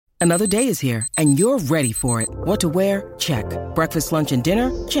Another day is here, and you're ready for it. What to wear? Check. Breakfast, lunch, and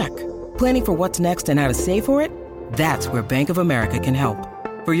dinner? Check. Planning for what's next and how to save for it? That's where Bank of America can help.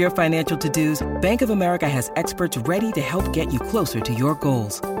 For your financial to-dos, Bank of America has experts ready to help get you closer to your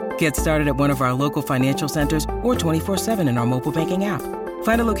goals. Get started at one of our local financial centers or 24/7 in our mobile banking app.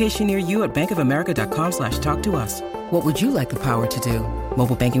 Find a location near you at bankofamerica.com/talktous. What would you like the power to do?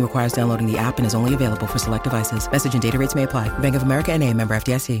 Mobile banking requires downloading the app and is only available for select devices. Message and data rates may apply. Bank of America N.A., member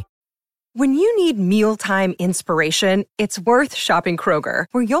FDIC. When you need mealtime inspiration, it's worth shopping Kroger,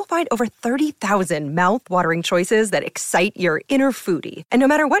 where you'll find over 30,000 mouth-watering choices that excite your inner foodie. And no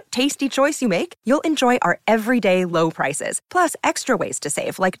matter what tasty choice you make, you'll enjoy our everyday low prices, plus extra ways to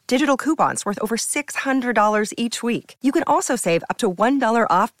save, like digital coupons worth over $600 each week. You can also save up to $1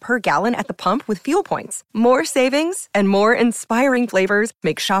 off per gallon at the pump with fuel points. More savings and more inspiring flavors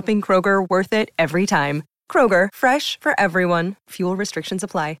make shopping Kroger worth it every time. Kroger, fresh for everyone. Fuel restrictions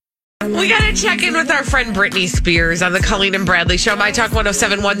apply. We got to check in with our friend Britney Spears on the Colleen and Bradley Show, My Talk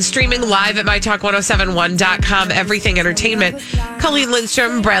 1071, streaming live at MyTalk1071.com, everything entertainment. Colleen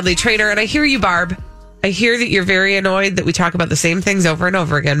Lindstrom, Bradley Trainer, and I hear you, Barb. I hear that you're very annoyed that we talk about the same things over and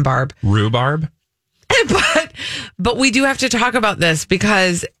over again, Barb. Rhubarb? But we do have to talk about this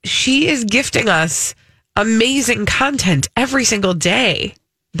because she is gifting us amazing content every single day.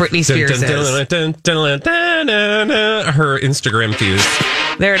 Britney Spears is. Her Instagram feed.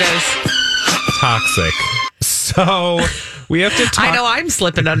 There it is. Toxic. So we have to talk. I know I'm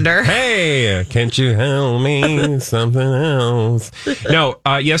slipping under. Hey, can't you help me? Something else. No,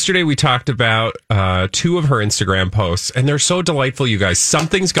 yesterday we talked about two of her Instagram posts, and they're so delightful, you guys.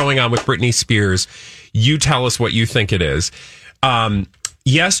 Something's going on with Britney Spears. You tell us what you think it is.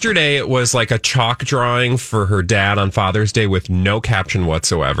 Yesterday, it was like a chalk drawing for her dad on Father's Day with no caption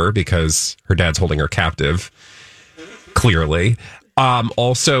whatsoever because her dad's holding her captive, clearly.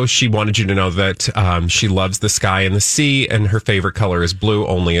 Also, she wanted you to know that she loves the sky and the sea, and her favorite color is blue,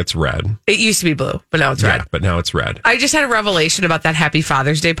 only it's red. It used to be blue, but now it's red. Yeah, but now it's red. I just had a revelation about that Happy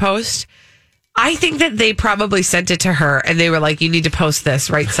Father's Day post. I think that they probably sent it to her, and they were like, you need to post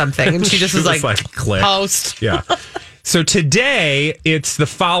this, write something. And she just was like, click. Post. Yeah. So today, it's the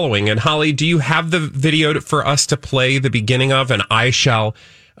following. And Holly, do you have the video for us to play the beginning of? And I shall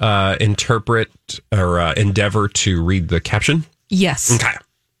interpret or endeavor to read the caption. Yes.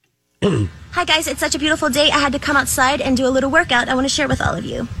 Okay. Hi, guys. It's such a beautiful day. I had to come outside and do a little workout. I want to share with all of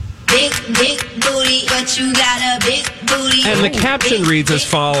you. Big booty, but you got a big booty. And the caption reads as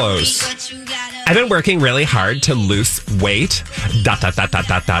follows. I've been working really hard to lose weight. ...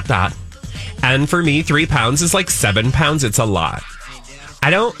 And for me, 3 pounds is like 7 pounds. It's a lot. I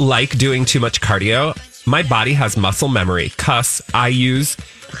don't like doing too much cardio. My body has muscle memory. Cuss, I use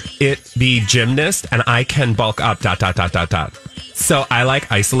it be gymnast and I can bulk up ... So I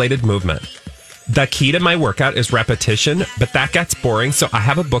like isolated movement. The key to my workout is repetition, but that gets boring. So I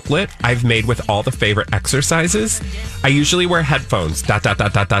have a booklet I've made with all the favorite exercises. I usually wear headphones ...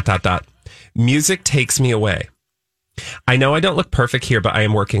 Music takes me away. I know I don't look perfect here, but I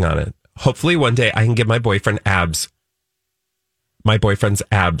am working on it. Hopefully one day I can give my boyfriend's abs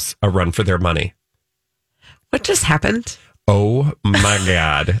a run for their money. What just happened? Oh my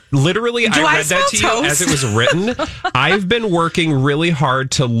God. Literally, I read that to you as it was written. I've been working really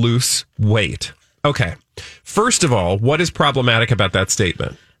hard to lose weight. Okay. First of all, what is problematic about that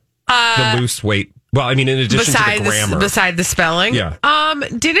statement? The loose weight. Well, I mean, in addition to the grammar. Beside the spelling? Yeah.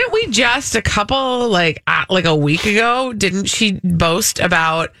 Didn't we just a couple, like a week ago, didn't she boast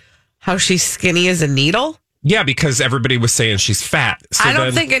about how she's skinny as a needle? Yeah, because everybody was saying she's fat. So I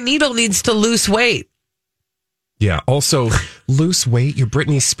don't think a needle needs to lose weight. Yeah. Also, lose weight. You're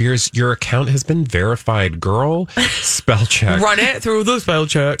Britney Spears. Your account has been verified, girl. Spell check. Run it through the spell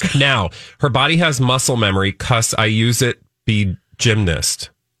check. Now, her body has muscle memory. Cuss, I use it, be gymnast.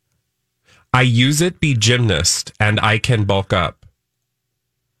 I use it, be gymnast, and I can bulk up.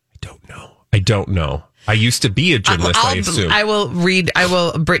 I don't know. I used to be a gymnast, I assume. I will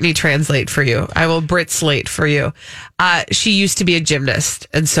Britney translate for you. I will Brit slate for you. She used to be a gymnast,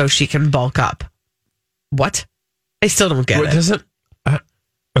 and so she can bulk up. What? I still don't get it.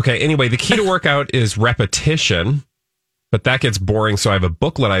 Okay, anyway, the key to workout is repetition, but that gets boring, so I have a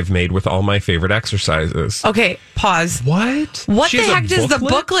booklet I've made with all my favorite exercises. Okay, pause. What? What the heck does the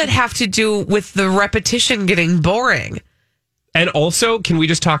booklet have to do with the repetition getting boring? And also, can we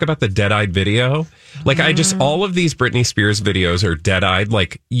just talk about the dead-eyed video? Like, all of these Britney Spears videos are dead-eyed.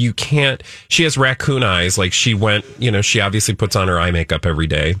 Like, you can't, she has raccoon eyes. Like, she obviously puts on her eye makeup every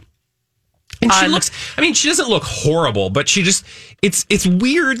day. And she looks, she doesn't look horrible, but she just, it's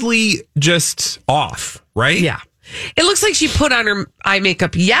weirdly just off, right? Yeah. It looks like she put on her eye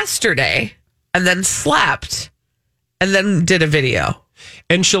makeup yesterday and then slept and then did a video.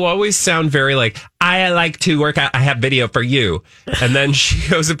 And she'll always sound very like, I like to work out. I have video for you. And then she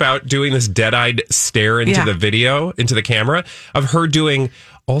goes about doing this dead-eyed stare into the video, into the camera of her doing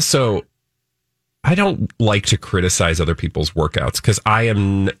also. I don't like to criticize other people's workouts because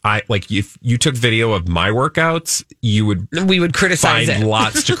if you took video of my workouts, we would criticize find it.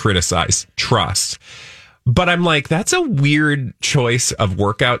 lots to criticize. Trust. But I'm like, that's a weird choice of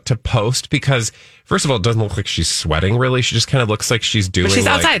workout to post because, first of all, it doesn't look like she's sweating really. She just kind of looks like she's doing. But she's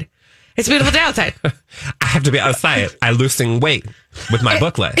outside. It's a beautiful day outside. I have to be outside. I'm losing weight with my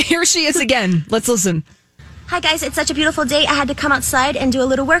booklet. Here she is again. Let's listen. Hi guys, it's such a beautiful day. I had to come outside and do a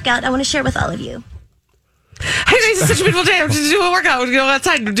little workout. I want to share with all of you. Hi guys, it's such a beautiful day. I'm just do a workout. Go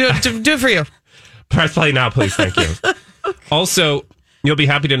outside and do it for you. Press play now, please. Thank you. Also, you'll be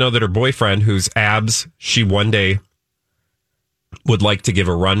happy to know that her boyfriend, whose abs she one day would like to give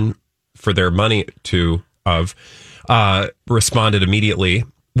a run for their money to, responded immediately.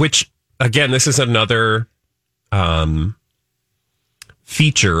 Which, again, this is another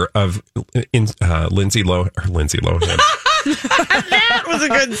feature of Lindsay Lohan. That was a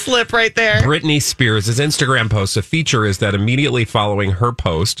good slip right there. Britney Spears' Instagram post. A feature is that immediately following her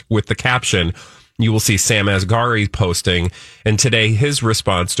post with the caption, you will see Sam Asghari posting. And today his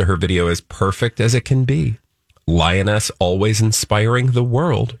response to her video is perfect as it can be. Lioness always inspiring the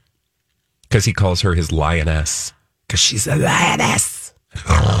world. Because he calls her his lioness. Because she's a lioness.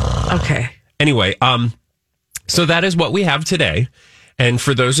 Okay. Anyway, so that is what we have today. And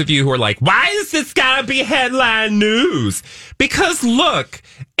for those of you who are like, why is this gotta be headline news? Because look,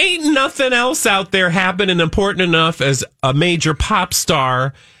 ain't nothing else out there happening important enough as a major pop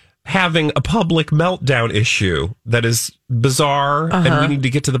star having a public meltdown issue that is bizarre and we need to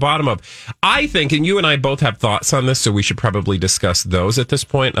get to the bottom of. I think, and you and I both have thoughts on this, so we should probably discuss those at this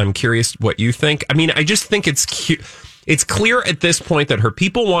point. I'm curious what you think. I mean, I just think it's cute. It's clear at this point that her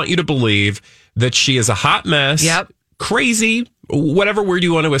people want you to believe that she is a hot mess. Yep. Crazy, whatever word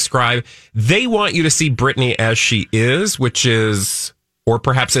you want to ascribe. They want you to see Britney as she is, which is, or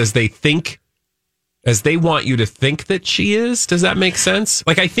perhaps as they want you to think that she is. Does that make sense?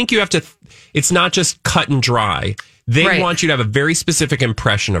 Like, I think you have to, it's not just cut and dry. They want you to have a very specific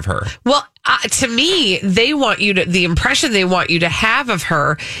impression of her. Well, to me, the impression they want you to have of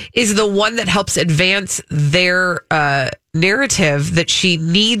her is the one that helps advance their narrative that she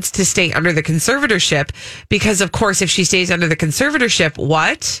needs to stay under the conservatorship. Because, of course, if she stays under the conservatorship,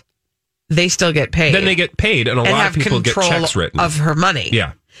 what? They still get paid. Then they get paid, and a lot of people get checks written. Of her money.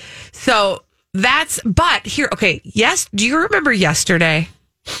 Yeah. So but here, okay, yes, do you remember yesterday?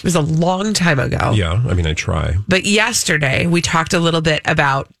 It was a long time ago. Yeah, I mean, I try. But yesterday, we talked a little bit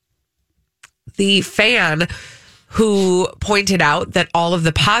about the fan who pointed out that all of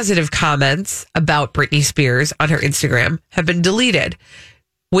the positive comments about Britney Spears on her Instagram have been deleted,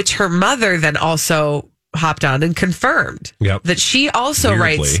 which her mother then also hopped on and confirmed that she also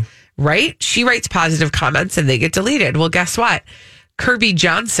writes, right? She writes positive comments and they get deleted. Well, guess what? Kirby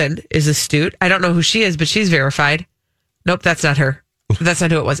Johnson is astute. I don't know who she is, but she's verified. Nope, that's not her. That's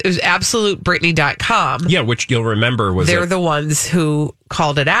not who it was. It was AbsoluteBritney.com. Yeah, which you'll remember was... They're the ones who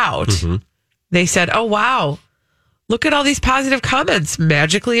called it out. Mm-hmm. They said, oh, wow, look at all these positive comments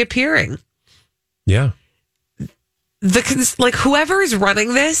magically appearing. Yeah. Whoever is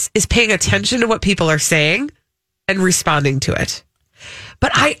running this is paying attention to what people are saying and responding to it.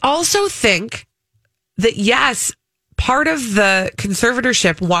 But I also think that, yes, part of the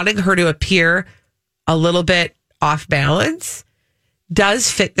conservatorship wanting her to appear a little bit off balance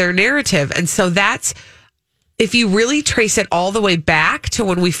does fit their narrative. And so that's, if you really trace it all the way back to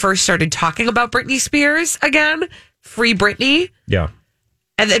when we first started talking about Britney Spears again, Free Britney. Yeah.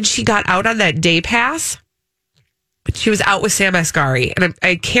 And then she got out on that day pass. She was out with Sam Asghari. And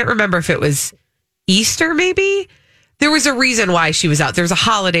I can't remember if it was Easter, maybe. There was a reason why she was out. There was a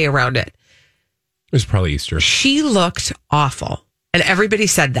holiday around it. It was probably Easter. She looked awful. And everybody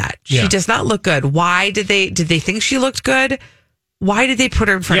said that. She does not look good. Why did they think she looked good? Why did they put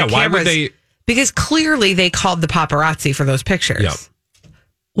her in front of cameras? Why would they? Because clearly they called the paparazzi for those pictures. Yep.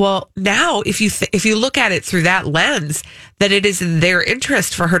 Well, now if you look at it through that lens, that it is in their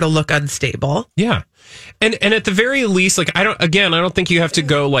interest for her to look unstable. Yeah. And at the very least, I don't think you have to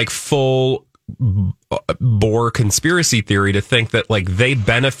go full bore conspiracy theory to think that they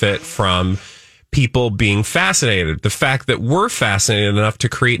benefit from people being fascinated. The fact that we're fascinated enough to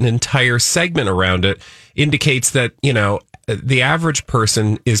create an entire segment around it indicates that, the average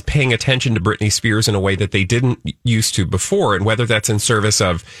person is paying attention to Britney Spears in a way that they didn't used to before. And whether that's in service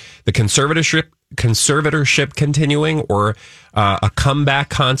of the conservatorship conservatorship continuing or a comeback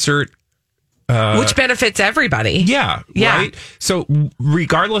concert. Which benefits everybody. Yeah. Right? So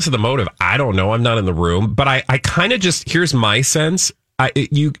regardless of the motive, I don't know. I'm not in the room. But I kind of just, here's my sense.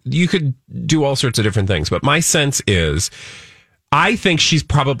 You could do all sorts of different things. But my sense is, I think she's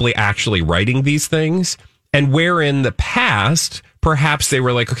probably actually writing these things. And where in the past, perhaps they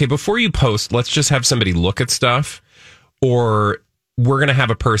were like, okay, before you post, let's just have somebody look at stuff. Or we're going to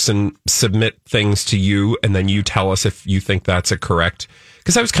have a person submit things to you, and then you tell us if you think that's a correct.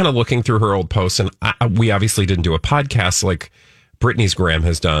 Because I was kind of looking through her old posts, and we obviously didn't do a podcast like Britney's Gram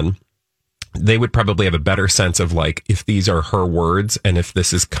has done. They would probably have a better sense of like if these are her words and if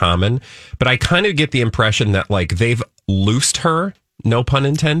this is common. But I kind of get the impression that like they've loosed her, no pun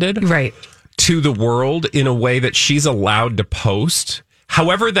intended, right, to the world in a way that she's allowed to post.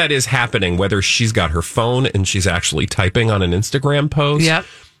 However that is happening, whether she's got her phone and she's actually typing on an Instagram post,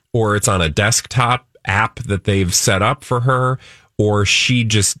 or it's on a desktop app that they've set up for her, or she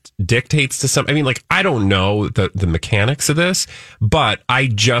just dictates to some. I mean, like, I don't know the mechanics of this, but I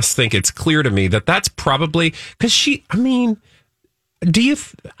just think it's clear to me that that's probably because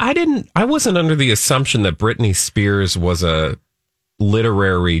I wasn't under the assumption that Britney Spears was a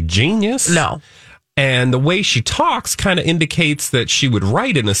literary genius. No. And the way she talks kind of indicates that she would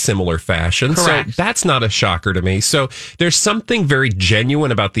write in a similar fashion. Correct. So that's not a shocker to me. So there's something very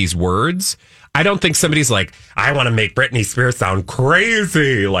genuine about these words. I don't think somebody's like, I want to make Britney Spears sound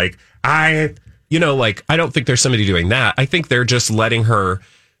crazy. Like, I don't think there's somebody doing that. I think they're just letting her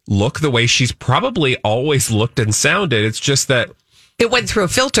look the way she's probably always looked and sounded. It's just that it went through a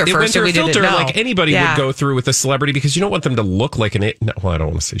filter first, and we didn't know. Like anybody would go through with a celebrity, because you don't want them to look like an idiot. Well, I don't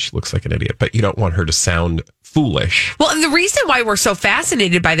want to say she looks like an idiot, but you don't want her to sound foolish. Well, and the reason why we're so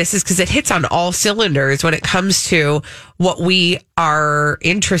fascinated by this is because it hits on all cylinders when it comes to what we are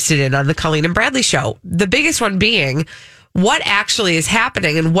interested in on the Colleen and Bradley show. The biggest one being what actually is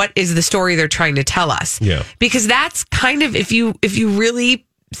happening and what is the story they're trying to tell us. Yeah. Because that's kind of, if you really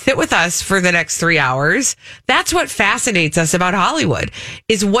sit with us for the next 3 hours, that's what fascinates us about Hollywood,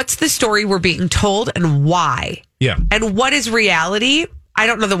 is what's the story we're being told and why. Yeah. And what is reality? I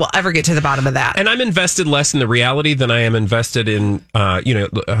don't know that we'll ever get to the bottom of that. And I'm invested less in the reality than I am invested in,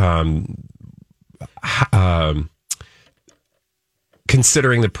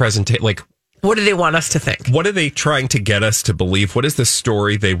 considering the presentation. Like, what do they want us to think? What are they trying to get us to believe? What is the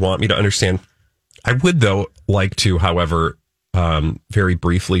story they want me to understand? I would, though, like to, however, very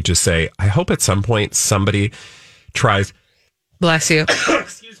briefly just say, I hope at some point somebody tries. Bless you.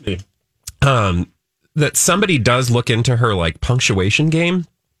 Excuse me. That somebody does look into her like punctuation game,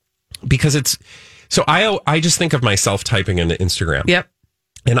 because it's so I just think of myself typing into Instagram. Yep.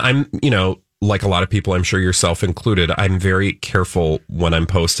 And I'm, like a lot of people, I'm sure yourself included, I'm very careful when I'm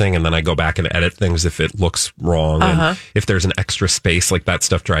posting, and then I go back and edit things if it looks wrong. And if there's an extra space, like that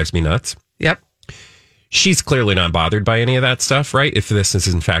stuff drives me nuts. Yep. She's clearly not bothered by any of that stuff, right? If this is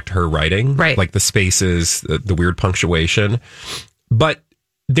in fact her writing, right? Like the spaces, the weird punctuation. But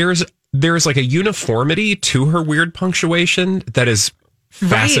there's like a uniformity to her weird punctuation that is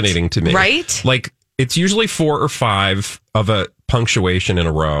fascinating to me. Right? Like, it's usually 4 or 5 of a punctuation in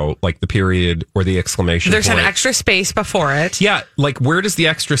a row, like the period or the exclamation There's point. an extra space before it. Yeah. Like, where does the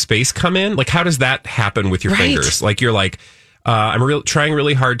extra space come in? Like, how does that happen with your fingers? Like, you're like, I'm trying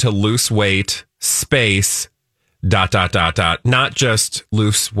really hard to lose weight, space, ... not just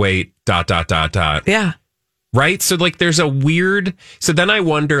lose weight, ... Yeah. Right? So, like, there's a weird... So then I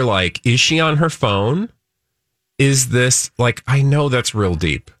wonder, like, is she on her phone? Is this... Like, I know that's real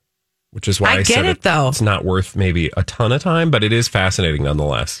deep, which is why I get said it, though. It's not worth maybe a ton of time, but it is fascinating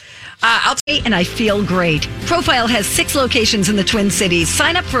nonetheless. And I feel great. Profile has 6 locations in the Twin Cities.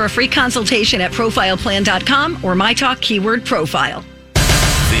 Sign up for a free consultation at profileplan.com or My Talk keyword profile.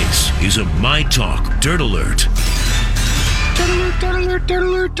 This is a My Talk Dirt Alert.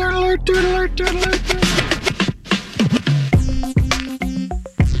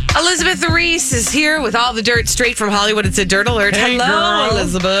 Elizabeth Reese is here with all the dirt straight from Hollywood. It's a Dirt Alert. Hey, Hello, girl.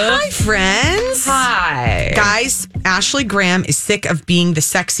 Elizabeth. Hi, friends. Hi. Guys, Ashley Graham is sick of being the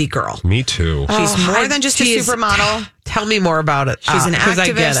sexy girl. Me too. She's more than just a supermodel. Tell me more about it. She's an activist.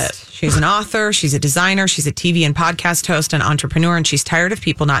 I get it. She's an author. She's a designer. She's a TV and podcast host and entrepreneur. And she's tired of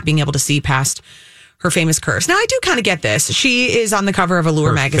people not being able to see past her famous curves. Now, I do kind of get this. She is on the cover of Allure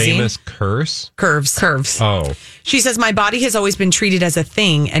Her magazine. famous curse? Curves. Oh. She says, my body has always been treated as a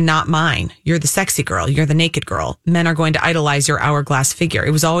thing and not mine. You're the sexy girl. You're the naked girl. Men are going to idolize your hourglass figure.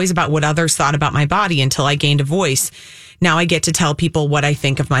 It was always about what others thought about my body until I gained a voice. Now I get to tell people what I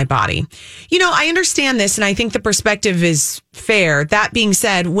think of my body. You know, I understand this, and I think the perspective is fair. That being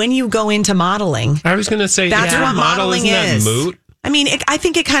said, when you go into modeling, I was going to say, that's what modeling is. That moot? I mean, I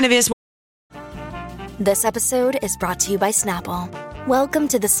think it kind of is. This episode is brought to you by Snapple. Welcome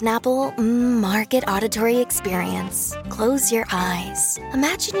to the Snapple Market Auditory Experience. Close your eyes.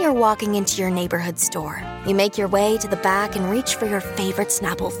 Imagine you're walking into your neighborhood store. You make your way to the back and reach for your favorite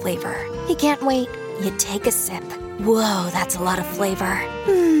Snapple flavor. You can't wait. You take a sip. Whoa, that's a lot of flavor.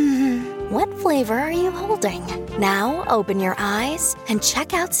 What flavor are you holding? Now open your eyes and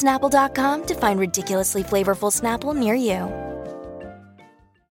check out Snapple.com to find ridiculously flavorful Snapple near you.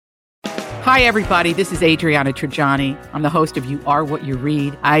 Hi, everybody. This is Adriana Trajani. I'm the host of You Are What You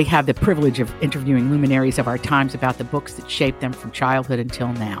Read. I have the privilege of interviewing luminaries of our times about the books that shaped them from childhood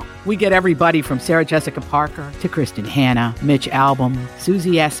until now. We get everybody from Sarah Jessica Parker to Kristen Hanna, Mitch Albom,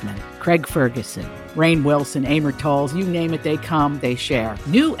 Susie Essman, Craig Ferguson, Rainn Wilson, Amor Tolls, you name it, they come, they share.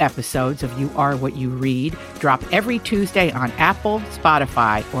 New episodes of You Are What You Read drop every Tuesday on Apple,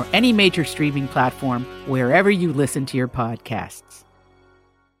 Spotify, or any major streaming platform wherever you listen to your podcasts.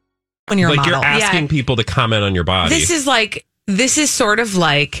 When you're like a model. you're asking people to comment on your body. This is sort of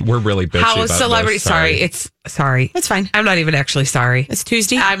like we're really bitchy how about celebrities. this. Sorry. It's fine. I'm not even actually sorry. It's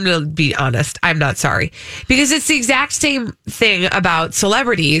Tuesday. I'm going to be honest. I'm not sorry because it's the exact same thing about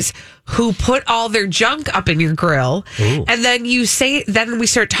celebrities who put all their junk up in your grill, and then then we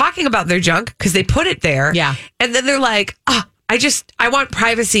start talking about their junk because they put it there. Yeah, and then they're like, I want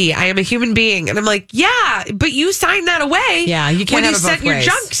privacy. I am a human being. And I'm like, yeah, but you signed that away. Yeah, you can't when have you it both sent your ways.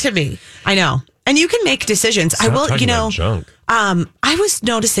 junk to me. I know. And you can make decisions. Stop I will, talking about junk. I was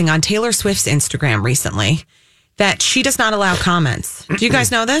noticing on Taylor Swift's Instagram recently that she does not allow comments. Do you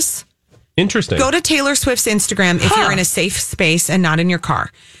guys know this? Interesting. Go to Taylor Swift's Instagram if you're in a safe space and not in your car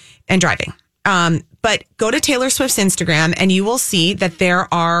and driving. But go to Taylor Swift's Instagram and you will see that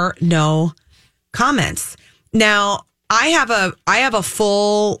there are no comments. Now, I have a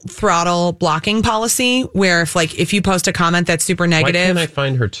full throttle blocking policy where if you post a comment that's super negative, why can't I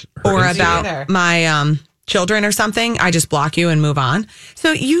find her or Instagram? about my children or something, I just block you and move on.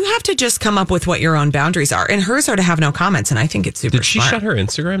 So you have to just come up with what your own boundaries are. And hers are to have no comments, and I think it's super Did she smart. shut her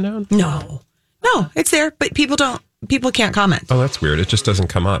Instagram down? No, it's there, but people can't comment. Oh, that's weird. It just doesn't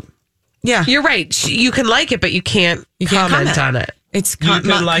come up. Yeah, you're right. You can like it, but you can't comment on it. It's you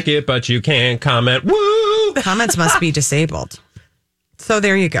can like it, but you can't comment. Woo! Comments must be disabled. So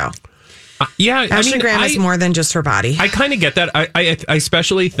there you go. Yeah, Instagram is more than just her body. I kind of get that. I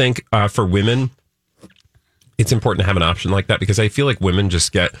especially think for women, it's important to have an option like that because I feel like women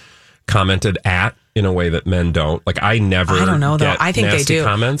just get commented at in a way that men don't. Like I don't know though. I think they do.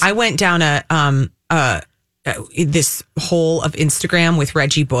 Comments. I went down this hole of Instagram with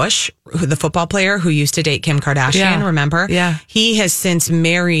Reggie Bush, the football player who used to date Kim Kardashian. Yeah. Remember? Yeah. He has since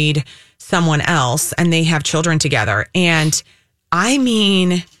married someone else and they have children together. And I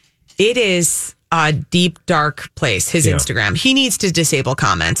mean, it is a deep, dark place, his Instagram. He needs to disable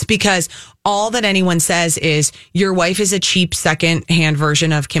comments because all that anyone says is your wife is a cheap second-hand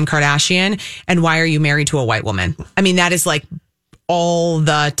version of Kim Kardashian. And why are you married to a white woman? I mean, that is like all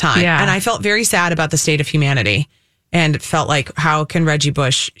the time. Yeah. And I felt very sad about the state of humanity and felt like, how can Reggie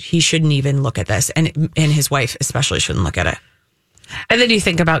Bush, he shouldn't even look at this. And his wife especially shouldn't look at it. And then you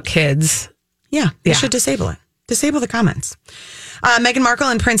think about kids. Yeah, they should disable it. Disable the comments. Meghan Markle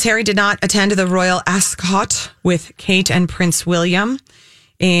and Prince Harry did not attend the royal ascot with Kate and Prince William.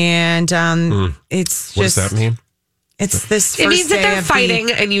 And it's just... What does that mean? It's this first It means that day they're of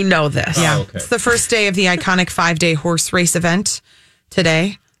fighting and you know this. Yeah, Oh, okay. It's the first day of the iconic 5-day horse race event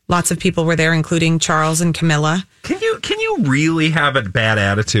today. Lots of people were there, including Charles and Camilla. Can you really have a bad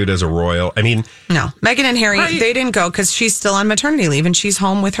attitude as a royal? I mean, no. Meghan and Harry, they didn't go because she's still on maternity leave and she's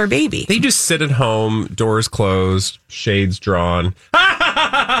home with her baby. They just sit at home, doors closed, shades drawn,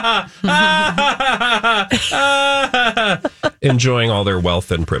 enjoying all their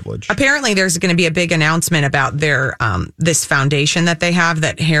wealth and privilege. Apparently, there's going to be a big announcement about their this foundation that they have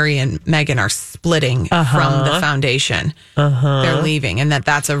that Harry and Meghan are splitting from the foundation. They're leaving, and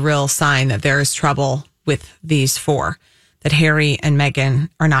that's a real sign that there is trouble with these four. That Harry and Meghan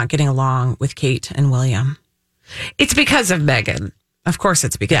are not getting along with Kate and William. It's because of Meghan. Of course,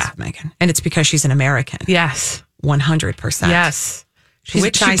 it's because of Meghan, and it's because she's an American. Yes, 100%. Yes.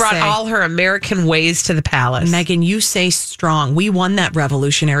 She brought all her American ways to the palace. Megan, you say strong. We won that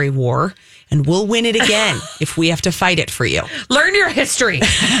Revolutionary War, and we'll win it again if we have to fight it for you. Learn your history.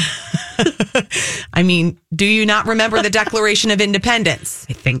 I mean, do you not remember the Declaration of Independence?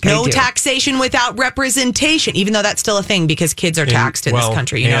 I think no I do. taxation without representation, even though that's still a thing because kids are taxed in this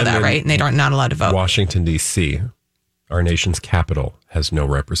country. You know that, right? And they are not allowed to vote. Washington, D.C., our nation's capital, has no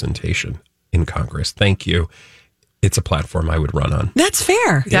representation in Congress. Thank you. It's a platform I would run on. That's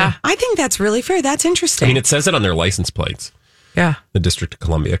fair. Yeah. I think that's really fair. That's interesting. I mean, it says it on their license plates. Yeah. The District of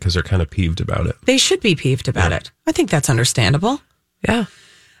Columbia, because they're kind of peeved about it. They should be peeved about it. I think that's understandable. Yeah.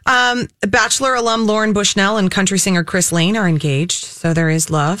 Bachelor alum Lauren Bushnell and country singer Chris Lane are engaged. So there is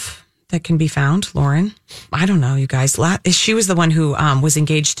love that can be found. Lauren, I don't know, you guys. She was the one who was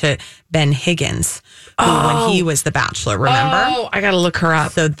engaged to Ben Higgins when he was the Bachelor, remember? Oh, I got to look her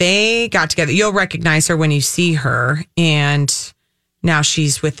up. So they got together. You'll recognize her when you see her. And now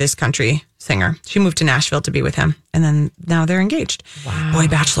she's with this country singer. She moved to Nashville to be with him. And then now they're engaged. Wow. Boy,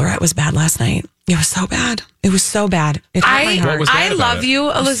 Bachelorette was bad last night. It was so bad. It was so bad. It hurt my heart. I love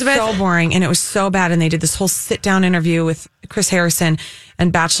you, Elizabeth. So boring. And it was so bad. And they did this whole sit down interview with Chris Harrison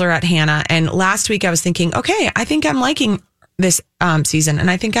and Bachelorette Hannah. And last week I was thinking, okay, I think I'm liking this season.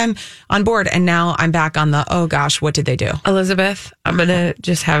 And I think I'm on board. And now I'm back on the, oh gosh, what did they do? Elizabeth, I'm going to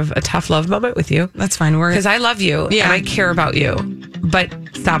just have a tough love moment with you. That's fine. Because I love you and I care about you. But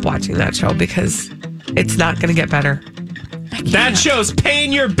stop watching that show because it's not going to get better. That show's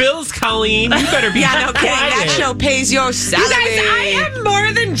paying your bills, Colleen. You better be no kidding. That show pays your salary. You guys, I am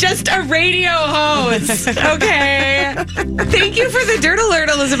more than just a radio host. Okay. Thank you for the dirt alert,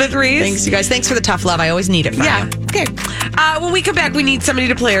 Elizabeth Reese. Thanks, you guys. Thanks for the tough love. I always need it from you. Okay. When we come back, we need somebody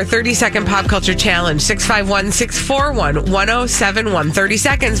to play our 30-second pop culture challenge. 651-641-1071. 30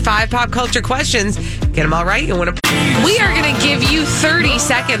 seconds, 5 pop culture questions. Get them all right. You want to? We are going to give you 30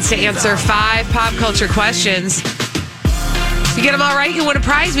 seconds to answer 5 pop culture questions. If you get them all right, you win a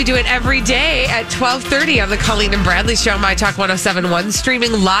prize. We do it every day at 12:30 on the Colleen and Bradley Show, My Talk 1071,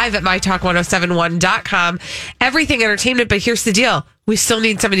 streaming live at MyTalk1071.com. Everything entertainment, but here's the deal. We still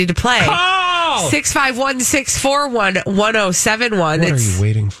need somebody to play. Call! 651-641-1071. What are you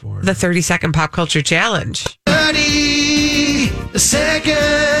waiting for? The 30-second pop culture challenge. 30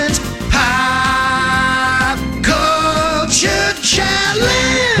 seconds pop culture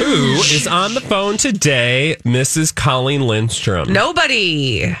challenge. Who is on the phone today? Mrs. Colleen Lindstrom.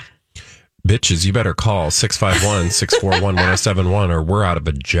 Nobody. Bitches, you better call 651-641-1071 or we're out of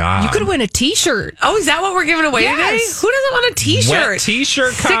a job. You could win a t-shirt. Oh, is that what we're giving away today? Who doesn't want a t-shirt? Wet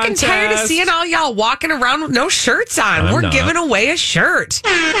t-shirt Sick and tired of seeing all y'all walking around with no shirts on. We're giving away a shirt.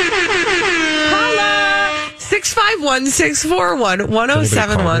 Holla!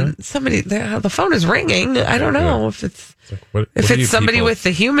 651-641-1071. Somebody, the phone is ringing. I don't know if it's somebody with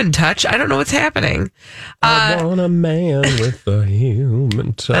the human touch. I don't know what's happening. I want a man with the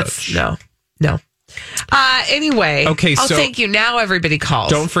human touch. No. Anyway. Okay, so thank you. Now everybody calls.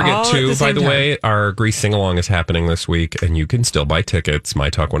 Don't forget too, by the way, our Grease sing-along is happening this week, and you can still buy tickets.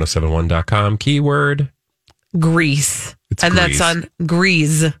 MyTalk1071.com. Keyword Grease. That's on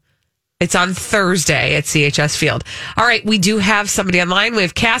Grease. It's on Thursday at CHS Field. All right, we do have somebody online. We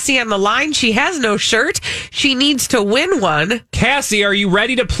have Cassie on the line. She has no shirt. She needs to win one. Cassie, are you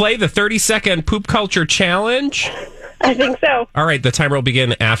ready to play the 30-second poop culture challenge? I think so. All right, the timer will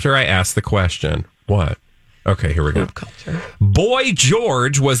begin after I ask the question. What? Okay, here we go. Poop culture. Boy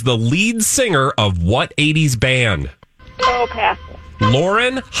George was the lead singer of what 80s band? Oh, pass.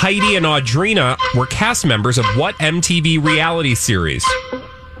 Lauren, Heidi, and Audrina were cast members of what MTV reality series?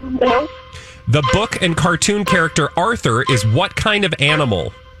 No. The book and cartoon character Arthur is what kind of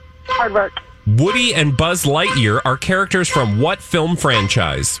animal? Hard work. Woody and Buzz Lightyear are characters from what film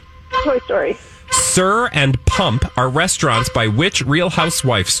franchise? Toy Story. Sir and Pump are restaurants by which Real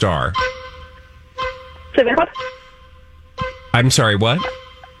Housewife star? Vanderpump. I'm sorry, what?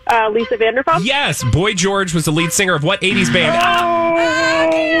 Lisa Vanderpump. Yes, Boy George was the lead singer of what 80s band?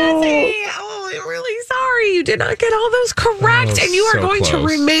 Cassie. I'm really sorry. You did not get all those correct, and you are going to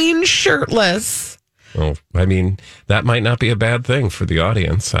remain shirtless. Oh, I mean, that might not be a bad thing for the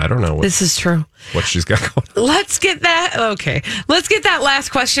audience. I don't know. This is true. What she's got going on. Let's get that. Okay. Let's get that last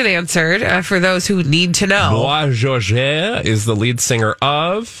question answered for those who need to know. Boy George is the lead singer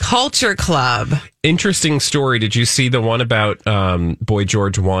of Culture Club. Interesting story. Did you see the one about Boy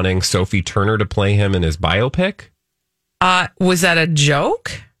George wanting Sophie Turner to play him in his biopic? Was that a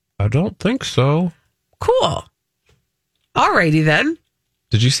joke? I don't think so. Cool. Alrighty then.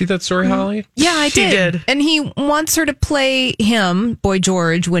 Did you see that story, Holly? Yeah, I did. And he wants her to play him, Boy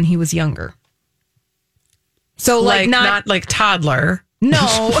George, when he was younger. So like not like toddler.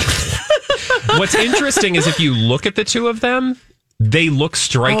 No. What's interesting is if you look at the two of them, they look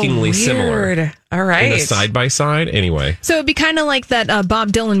strikingly similar. All right. In a side by side. Anyway. So it'd be kind of like that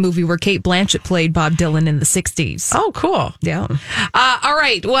Bob Dylan movie where Kate Blanchett played Bob Dylan in the 60s. Oh, cool. Yeah. All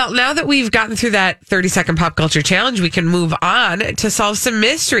right. Well, now that we've gotten through that 30-second pop culture challenge, we can move on to solve some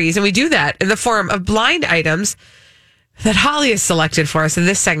mysteries. And we do that in the form of blind items that Holly has selected for us. In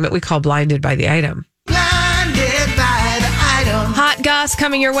this segment, we call Blinded by the Item. Hot goss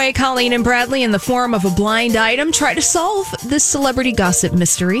coming your way, Colleen and Bradley, in the form of a blind item. Try to solve this celebrity gossip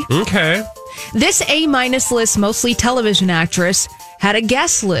mystery. Okay. This A-minus list, mostly television actress, had a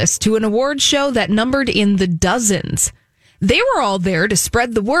guest list to an award show that numbered in the dozens. They were all there to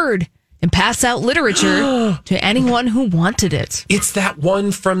spread the word and pass out literature to anyone who wanted it. It's that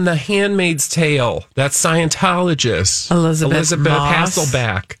one from The Handmaid's Tale, that Scientologist. Elizabeth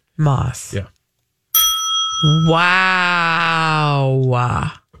Hasselbeck. Moss. Yeah. Wow.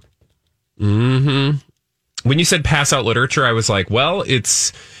 Mm-hmm. When you said pass out literature, I was like, well,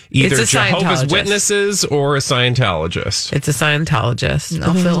 it's either Jehovah's Witnesses or a Scientologist. It's a Scientologist.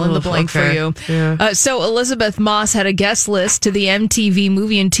 I'll fill in the blank for you. Yeah. So Elizabeth Moss had a guest list to the MTV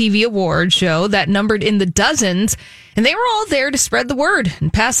Movie and TV Award show that numbered in the dozens, and they were all there to spread the word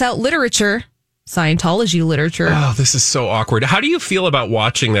and pass out literature. Scientology literature. Oh, this is so awkward. How do you feel about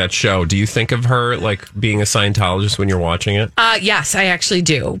watching that show? Do you think of her like being a Scientologist when you're watching it? Yes, I actually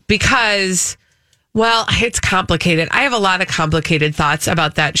do. Because, well, it's complicated. I have a lot of complicated thoughts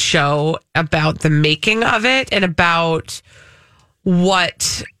about that show, about the making of it, and about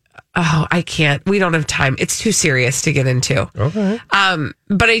what... Oh, I can't. We don't have time. It's too serious to get into. Okay.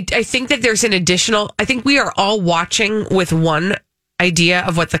 But I think that there's an additional... I think we are all watching with one idea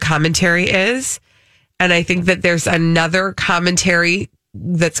of what the commentary is, and I think that there's another commentary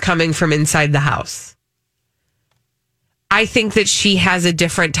that's coming from inside the house. I think that she has a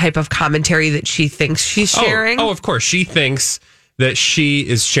different type of commentary that she thinks she's sharing. Oh, of course. She thinks that she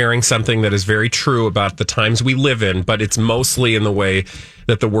is sharing something that is very true about the times we live in, but it's mostly in the way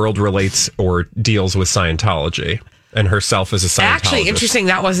that the world relates or deals with Scientology. And herself as a Scientologist. Actually, interesting.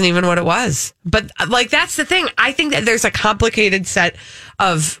 That wasn't even what it was. But like, that's the thing. I think that there's a complicated set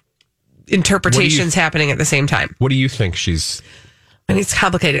of interpretations happening at the same time. What do you think she's... And it's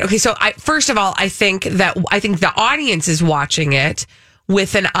complicated. Okay, so first of all, I think the audience is watching it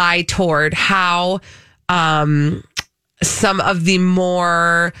with an eye toward how some of the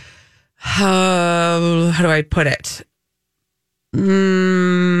more... how do I put it?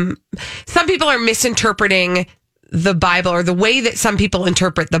 Some people are misinterpreting the Bible, or the way that some people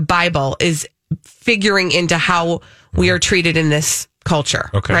interpret the Bible is figuring into how we are treated in this culture.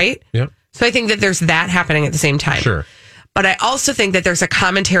 Okay. Right? Yeah. So I think that there's that happening at the same time. Sure. But I also think that there's a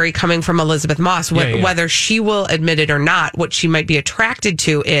commentary coming from Elizabeth Moss, whether she will admit it or not. What she might be attracted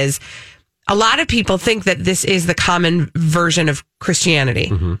to is a lot of people think that this is the common version of Christianity.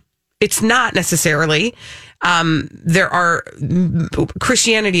 Mm-hmm. It's not necessarily.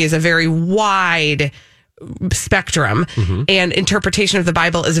 Christianity is a very wide spectrum, and interpretation of the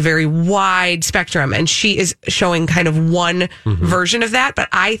Bible is a very wide spectrum, and she is showing kind of one version of that. But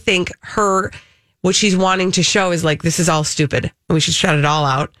I think what she's wanting to show is like, this is all stupid and we should shut it all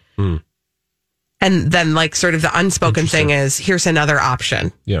out. And then like sort of the unspoken thing is, here's another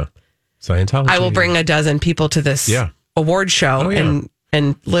option. Yeah. Scientology. I will bring a dozen people to this award show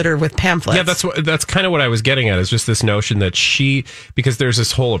and litter with pamphlets. Yeah, that's kind of what I was getting at, is just this notion that because there's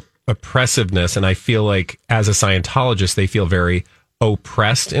this whole oppressiveness, and I feel like as a Scientologist, they feel very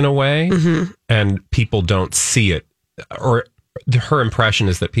oppressed in a way, and people don't see it, or her impression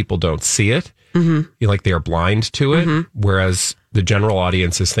is that people don't see it, like they are blind to it, whereas the general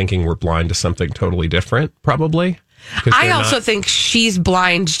audience is thinking we're blind to something totally different, probably. I also think she's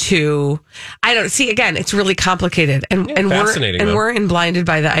blind to. I don't see. Again, it's really complicated, and we're in Blinded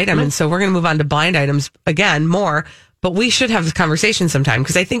by the Item, and so we're going to move on to blind items again more. But we should have this conversation sometime,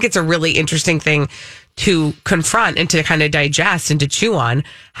 because I think it's a really interesting thing to confront and to kind of digest and to chew on,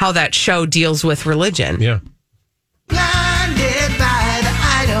 how that show deals with religion. Yeah. Blinded by the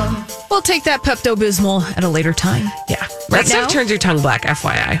Item. We'll take that Pepto-Bismol at a later time. Yeah. Right That now? stuff turns your tongue black,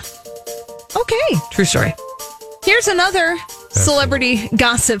 FYI. Okay. True story. Here's another celebrity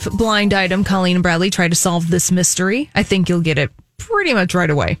gossip blind item. Colleen and Bradley try to solve this mystery. I think you'll get it pretty much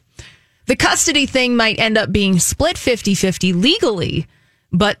right away. The custody thing might end up being split 50-50 legally,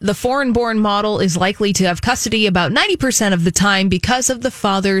 but the foreign-born model is likely to have custody about 90% of the time because of the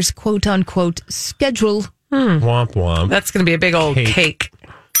father's quote-unquote schedule. Womp womp. That's going to be a big old cake.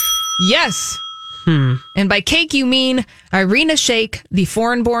 Yes. And by cake, you mean Irina Shayk, the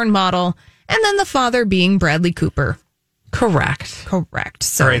foreign-born model, and then the father being Bradley Cooper. Correct.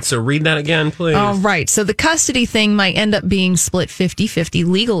 So, All right, so read that again, please. all right. So the custody thing might end up being split 50-50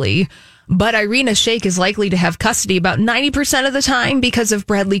 legally, but Irina Shayk is likely to have custody about 90% of the time because of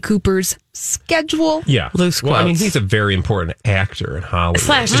Bradley Cooper's schedule. Yeah. Loose Well, I mean, quotes. he's a very important actor in Hollywood.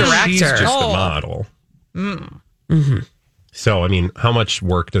 Slash And director. She's just Oh. a model. So, I mean, how much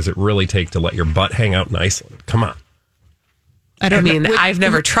work does it really take to let your butt hang out in Iceland? Come on. I mean, I've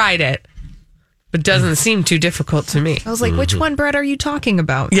never tried it, but doesn't seem too difficult to me. I was like, which one, Brett, are you talking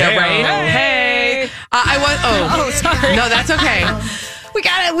about? Yeah, right. Hey, I was. Oh, sorry. No, that's okay. We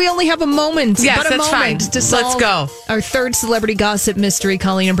got it. We only have a moment. Yes, but a that's moment fine. to solve Let's go. our third celebrity gossip mystery.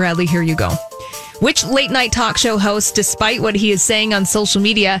 Colleen and Bradley, here you go. Which late night talk show host, despite what he is saying on social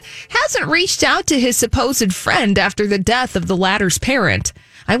media, hasn't reached out to his supposed friend after the death of the latter's parent?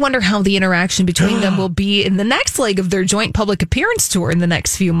 I wonder how the interaction between them will be in the next leg of their joint public appearance tour in the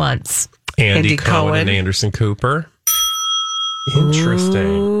next few months. Andy Cohen and Anderson Cooper. Interesting.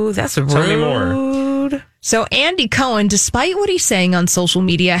 Ooh, that's rude. Tell me more. So Andy Cohen, despite what he's saying on social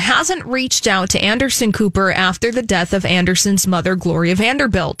media, hasn't reached out to Anderson Cooper after the death of Anderson's mother, Gloria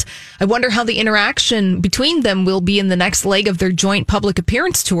Vanderbilt. I wonder how the interaction between them will be in the next leg of their joint public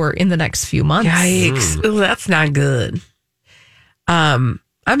appearance tour in the next few months. Yikes! Ooh, that's not good. I'm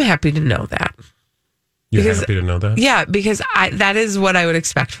happy to know that. You're happy to know that? Yeah, because that is what I would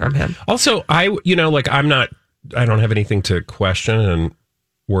expect from him. Also, I don't have anything to question, and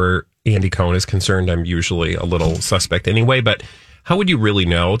where Andy Cohen is concerned, I'm usually a little suspect anyway, but how would you really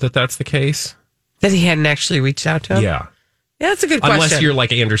know that that's the case? That he hadn't actually reached out to him? Yeah. Yeah, that's a good question. Unless you're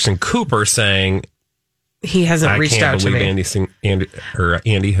like Anderson Cooper saying, he hasn't reached out to me.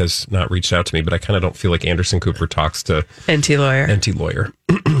 Andy has not reached out to me, but I kind of don't feel like Anderson Cooper talks to NT Lawyer.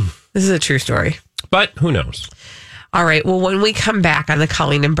 This is a true story. But who knows? All right. Well, when we come back on the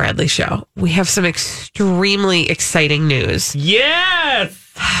Colleen and Bradley show, we have some extremely exciting news. Yes!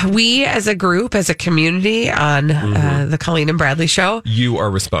 We, as a group, as a community on the Colleen and Bradley show, you are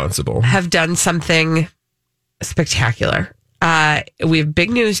responsible, have done something spectacular. We have big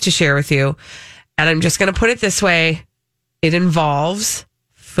news to share with you. And I'm just going to put it this way. It involves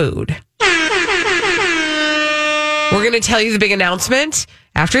food. We're going to tell you the big announcement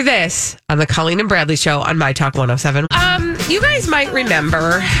after this on the Colleen and Bradley show on My Talk 107. You guys might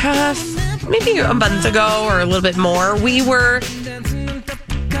remember maybe a month ago or a little bit more, we were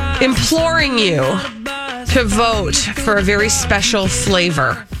imploring you to vote for a very special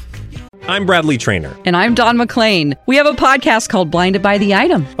flavor. I'm Bradley Trainer. And I'm Don McClain. We have a podcast called Blinded by the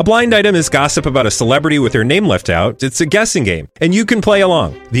Item. A blind item is gossip about a celebrity with their name left out. It's a guessing game, and you can play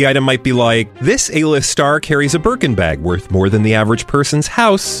along. The item might be like, this A-list star carries a Birkin bag worth more than the average person's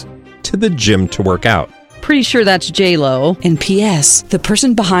house to the gym to work out. Pretty sure that's J-Lo. And P.S. the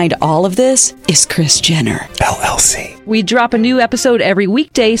person behind all of this is Kris Jenner, LLC. We drop a new episode every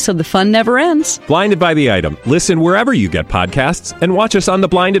weekday so the fun never ends. Blinded by the Item. Listen wherever you get podcasts and watch us on the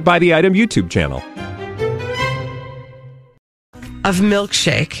Blinded by the Item YouTube channel. Of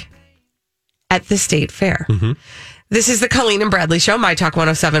milkshake at the State Fair. Mm-hmm. This is the Colleen and Bradley show, My Talk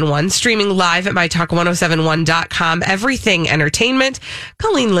 1071, streaming live at MyTalk1071.com. Everything Entertainment.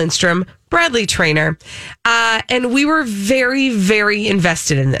 Colleen Lindstrom, Bradley Trainer. And we were very, very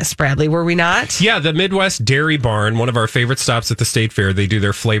invested in this, Bradley, were we not? Yeah, the Midwest Dairy Barn, one of our favorite stops at the State Fair. They do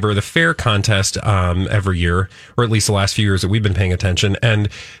their Flavor of the Fair contest every year, or at least the last few years that we've been paying attention. And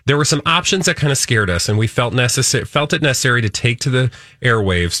there were some options that kind of scared us, and we felt it necessary to take to the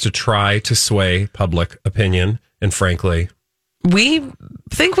airwaves to try to sway public opinion. And frankly, we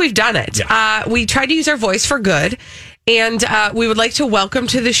think we've done it. Yeah. We tried to use our voice for good. And we would like to welcome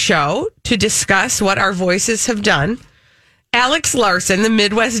to the show to discuss what our voices have done, Alex Larson, the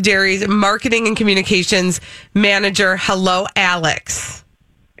Midwest Dairy's Marketing and Communications Manager. Hello, Alex.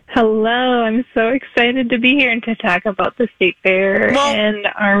 Hello. I'm so excited to be here and to talk about the State Fair and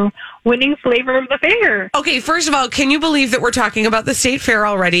our winning flavor of the fair. Okay, first of all, can you believe that we're talking about the State Fair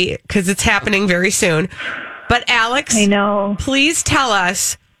already? Because it's happening very soon. But Alex, I know. Please tell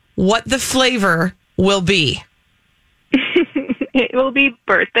us what the flavor will be. It will be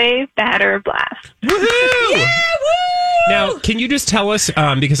birthday batter blast. Woohoo! Yeah, woo! Now, can you just tell us,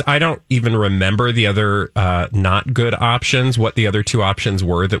 because I don't even remember the other not good options, what the other two options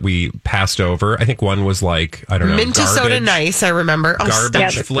were that we passed over? I think one was like, I don't know, Minnesota Nice, I remember.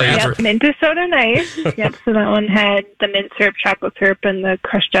 Garbage flavor. Yep, Minnesota Nice. Yep, so that one had the mint syrup, chocolate syrup, and the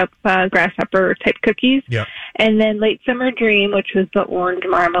crushed up grasshopper type cookies. Yep. And then Late Summer Dream, which was the orange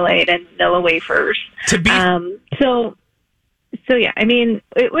marmalade and vanilla wafers. So yeah, I mean,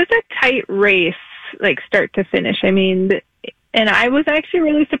 it was a tight race, like start to finish. I mean, and I was actually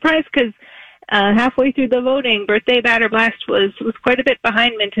really surprised because halfway through the voting, Birthday Batter Blast was Quite a bit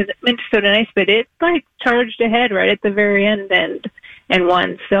behind Minnesota Nice, but it charged ahead right at the very end and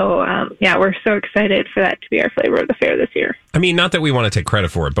won. So, we're so excited for that to be our flavor of the fair this year. I mean, not that we want to take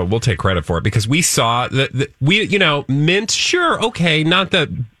credit for it, but we'll take credit for it because we saw mint, sure, okay, not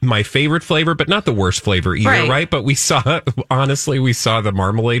my favorite flavor, but not the worst flavor either, right? But we saw the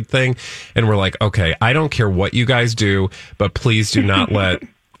marmalade thing, and we're like, okay, I don't care what you guys do, but please do not let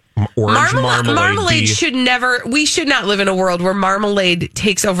orange marmalade should never. We should not live in a world where marmalade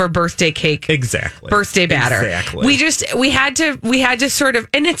takes over birthday cake. Exactly. Birthday batter. Exactly. We had to sort of,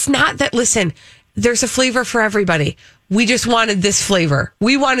 and it's not that. Listen, there's a flavor for everybody. We just wanted this flavor.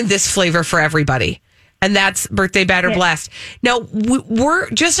 We wanted this flavor for everybody, and that's Birthday Batter Blast. Now we're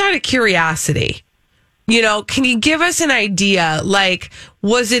just out of curiosity. Can you give us an idea?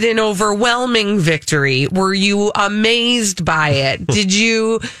 Was it an overwhelming victory? Were you amazed by it? Did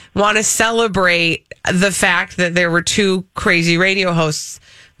you want to celebrate the fact that there were two crazy radio hosts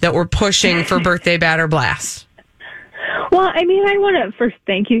that were pushing for Birthday Batter Blast? Well, I mean, I want to first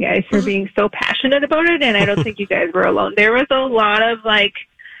thank you guys for being so passionate about it, and I don't think you guys were alone. There was a lot of,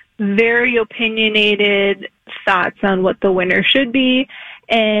 very opinionated thoughts on what the winner should be,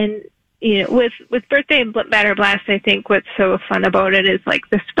 and with Birthday Batter Blast, I think what's so fun about it is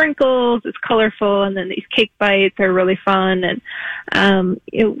the sprinkles, it's colorful, and then these cake bites are really fun. And,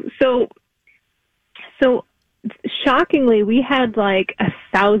 so shockingly, we had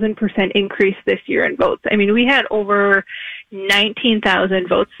 1,000% increase this year in votes. I mean, we had over 19,000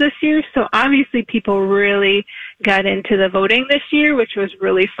 votes this year. So obviously people really got into the voting this year, which was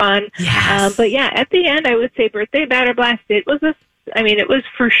really fun. Yes. But at the end, I would say Birthday Batter Blast, it was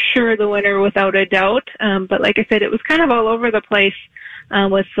for sure the winner without a doubt. But like I said, it was kind of all over the place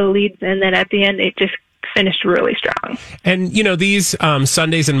with the leads. And then at the end, it just finished really strong. And, these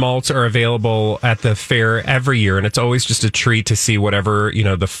sundaes and malts are available at the fair every year. And it's always just a treat to see whatever,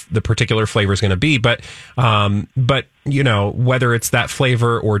 the particular flavor is going to be. But whether it's that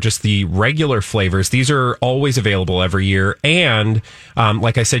flavor or just the regular flavors, these are always available every year. And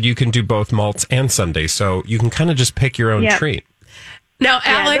like I said, you can do both malts and sundaes. So you can kind of just pick your own treat. Now,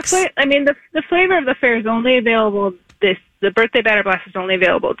 Alex, the flavor of the fair is only available the Birthday Batter Blast is only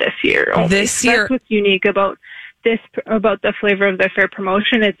available this year. This year. That's what's unique about the flavor of the fair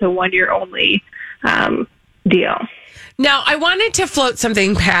promotion. It's a 1 year only deal. Now, I wanted to float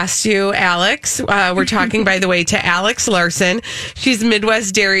something past you, Alex. We're talking, by the way, to Alex Larson. She's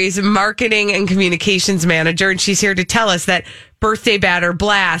Midwest Dairy's marketing and communications manager, and she's here to tell us that Birthday Batter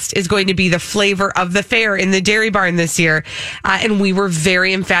Blast is going to be the flavor of the fair in the Dairy Barn this year. And we were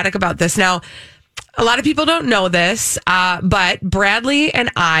very emphatic about this. Now, a lot of people don't know this, but Bradley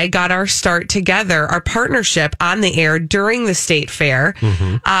and I got our start together, our partnership on the air during the state fair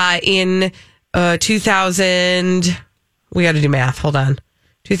in 2000. We got to do math. Hold on.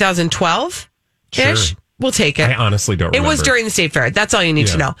 2012-ish? Sure. We'll take it. I honestly don't remember. It was during the state fair. That's all you need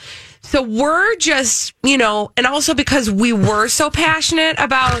to know. So we're just, and also because we were so passionate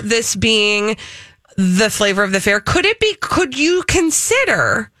about this being the flavor of the fair, could you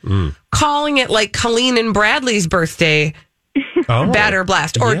consider calling it like Colleen and Bradley's birthday batter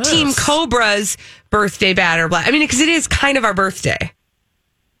blast or Team Cobra's birthday batter blast? I mean, because it is kind of our birthday.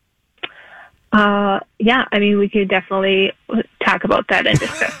 We could definitely talk about that and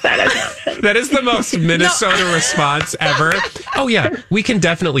discuss that as an option. That is the most Minnesota response ever. Oh yeah, we can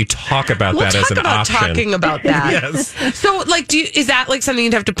definitely talk about that as an option. Talking about that. Yes. So, is that something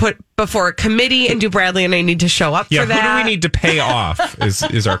you'd have to put before a committee, and do Bradley and I need to show up for that? Who do we need to pay off?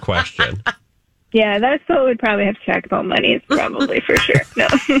 Is our question. Yeah, that's what we'd probably have to talk about money. It's probably for sure. No.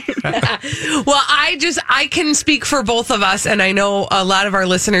 Well, I can speak for both of us, and I know a lot of our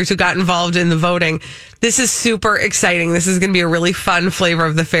listeners who got involved in the voting. This is super exciting. This is going to be a really fun flavor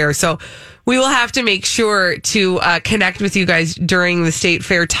of the fair. So we will have to make sure to connect with you guys during the state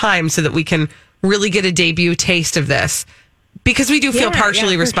fair time so that we can really get a debut taste of this, because we do feel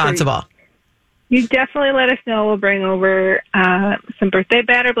partially responsible. Sure. You definitely let us know. We'll bring over some Birthday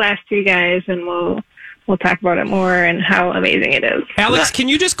Batter Blast to you guys, and we'll talk about it more and how amazing it is. Alex, can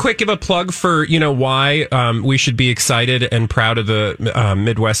you just quick give a plug for why we should be excited and proud of the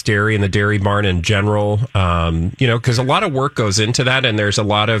Midwest Dairy and the Dairy Barn in general? Because a lot of work goes into that, and there's a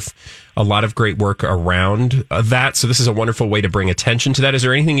lot of great work around that. So this is a wonderful way to bring attention to that. Is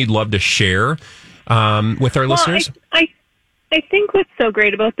there anything you'd love to share with our listeners? I think what's so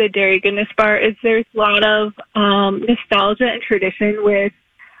great about the Dairy Goodness Bar is there's a lot of nostalgia and tradition with,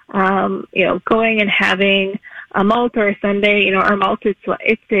 going and having a malt or a sundae. Our malt,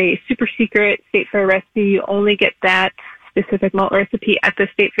 it's a super secret state fair recipe. You only get that specific malt recipe at the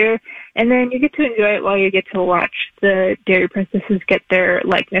state fair. And then you get to enjoy it while you get to watch the dairy princesses get their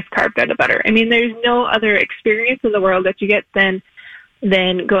likeness carved out of butter. I mean, there's no other experience in the world that you get than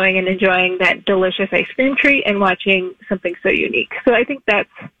going and enjoying that delicious ice cream treat and watching something so unique. So I think that's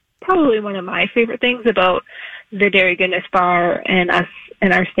probably one of my favorite things about the Dairy Goodness Bar and us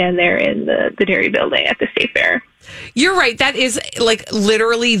and our stand there in the dairy building at the state fair. You're right. That is like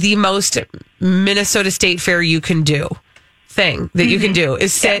literally the most Minnesota State Fair you can do thing that you can do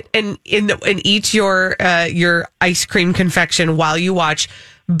is sit and eat your ice cream confection while you watch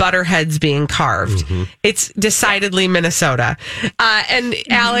butterheads being carved. It's decidedly Minnesota. And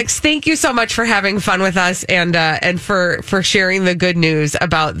Alex, thank you so much for having fun with us and for sharing the good news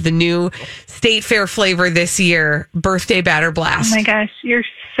about the new State Fair flavor this year, Birthday Batter Blast. Oh my gosh, you're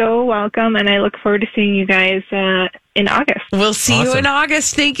so welcome, and I look forward to seeing you guys in August. We'll see you in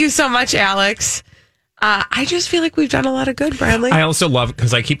August. Thank you so much, Alex. I just feel like we've done a lot of good, Bradley. I also love,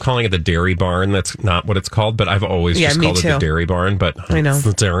 because I keep calling it the Dairy Barn. That's not what it's called, but I've always just called it the Dairy Barn. But I know. It's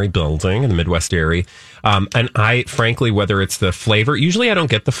the Dairy Building in the Midwest Dairy. And I, frankly, whether it's the flavor, usually I don't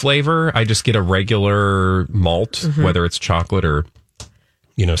get the flavor. I just get a regular malt, whether it's chocolate or,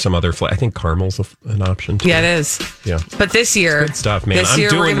 some other flavor. I think caramel's an option too. Yeah, it is. Yeah. But this year, good stuff, man. This year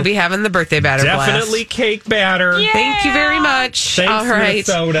we're going to be having the Birthday Batter Blast. Definitely cake batter. Yeah. Thank you very much. Thanks, all right.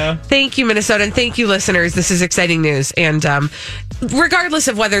 Minnesota. Thank you, Minnesota. And thank you, listeners. This is exciting news. And regardless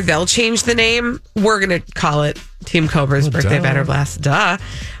of whether they'll change the name, we're going to call it Team Cobra's Birthday Batter Blast. Duh.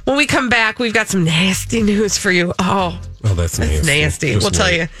 When we come back, we've got some nasty news for you. Oh, that's nasty. We'll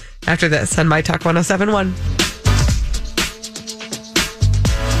tell you after this on My Talk 1071.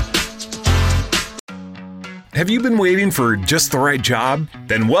 Have you been waiting for just the right job?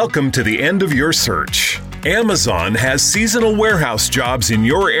 Then welcome to the end of your search. Amazon has seasonal warehouse jobs in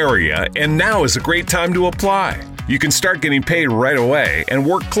your area, and now is a great time to apply. You can start getting paid right away and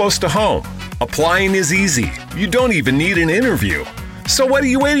work close to home. Applying is easy. You don't even need an interview. So what are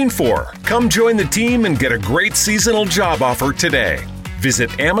you waiting for? Come join the team and get a great seasonal job offer today.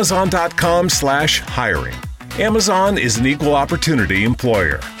 Visit Amazon.com/hiring. Amazon is an equal opportunity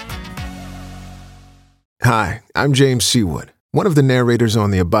employer. Hi, I'm James Seawood, one of the narrators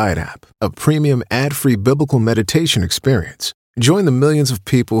on the Abide app, a premium ad-free biblical meditation experience. Join the millions of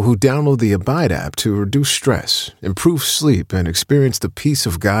people who download the Abide app to reduce stress, improve sleep, and experience the peace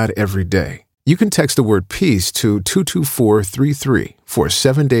of God every day. You can text the word peace to 22433 for a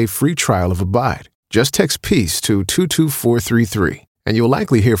 7-day free trial of Abide. Just text peace to 22433, and you'll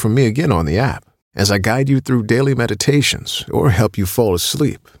likely hear from me again on the app as I guide you through daily meditations or help you fall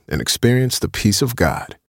asleep and experience the peace of God.